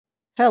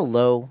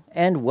Hello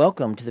and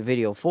welcome to the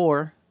video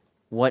for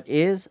what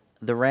is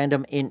the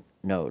random int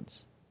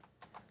nodes.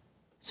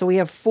 So we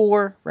have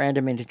 4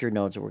 random integer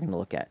nodes that we're going to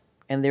look at.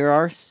 And there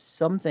are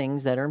some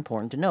things that are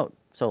important to note.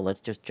 So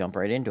let's just jump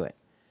right into it.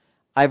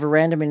 I have a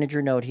random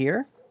integer node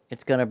here.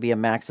 It's going to be a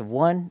max of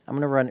 1. I'm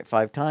going to run it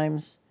 5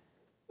 times.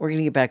 We're going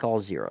to get back all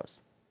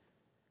zeros.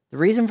 The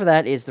reason for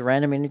that is the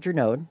random integer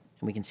node, and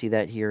we can see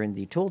that here in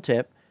the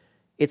tooltip,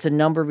 it's a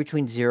number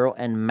between 0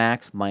 and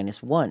max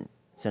minus 1.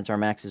 Since our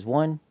max is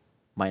 1,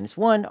 minus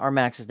 1, our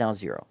max is now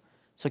 0.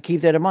 So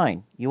keep that in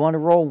mind. You want to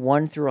roll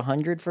 1 through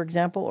 100, for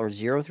example, or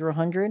 0 through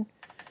 100.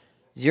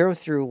 0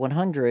 through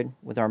 100,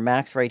 with our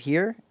max right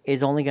here,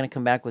 is only going to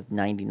come back with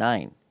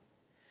 99.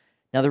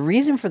 Now, the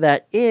reason for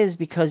that is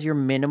because your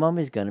minimum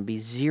is going to be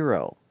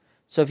 0.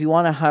 So if you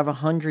want to have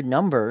 100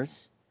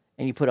 numbers,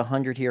 and you put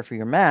 100 here for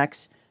your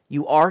max,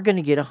 you are going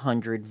to get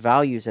 100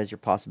 values as your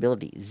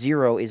possibility.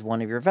 0 is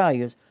one of your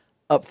values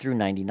up through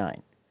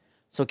 99.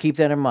 So keep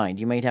that in mind.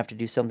 You might have to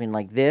do something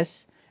like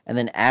this, and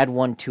then add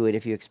 1 to it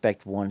if you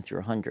expect 1 through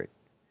 100.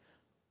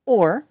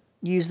 Or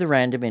use the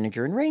random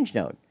integer and range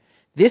node.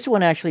 This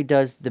one actually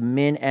does the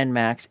min and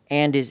max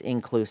and is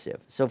inclusive.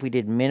 So if we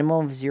did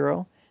minimum of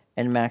 0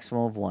 and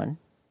maximum of 1, and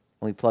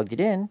we plugged it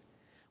in,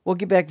 we'll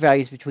get back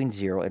values between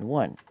 0 and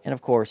 1. And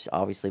of course,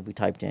 obviously, if we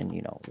typed in,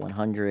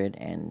 100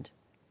 and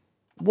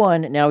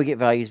 1, now we get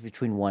values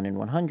between 1 and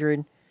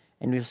 100,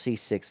 and we'll see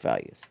 6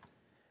 values.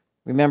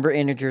 Remember,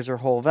 integers are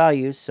whole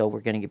values, so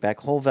we're going to get back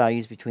whole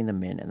values between the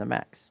min and the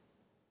max.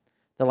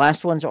 The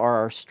last ones are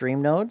our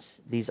stream nodes.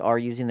 These are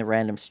using the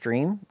random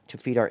stream to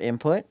feed our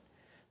input.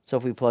 So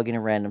if we plug in a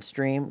random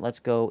stream, let's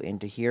go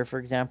into here, for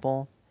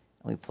example,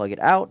 and we plug it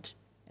out,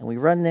 and we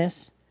run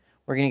this,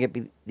 we're going to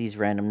get these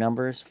random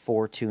numbers,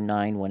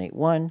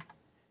 429181.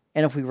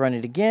 And if we run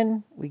it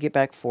again, we get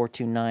back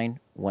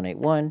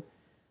 429181.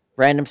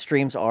 Random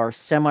streams are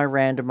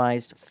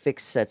semi-randomized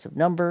fixed sets of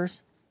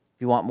numbers.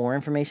 If you want more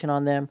information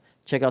on them,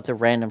 check out the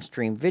random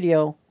stream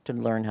video to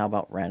learn how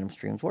about random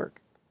streams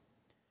work.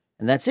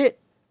 And that's it.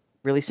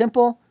 Really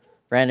simple.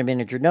 Random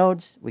integer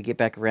nodes, we get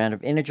back a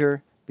random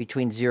integer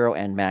between 0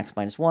 and max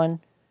minus 1.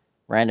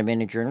 Random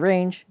integer and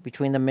range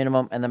between the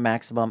minimum and the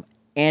maximum,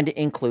 and it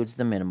includes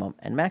the minimum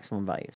and maximum values.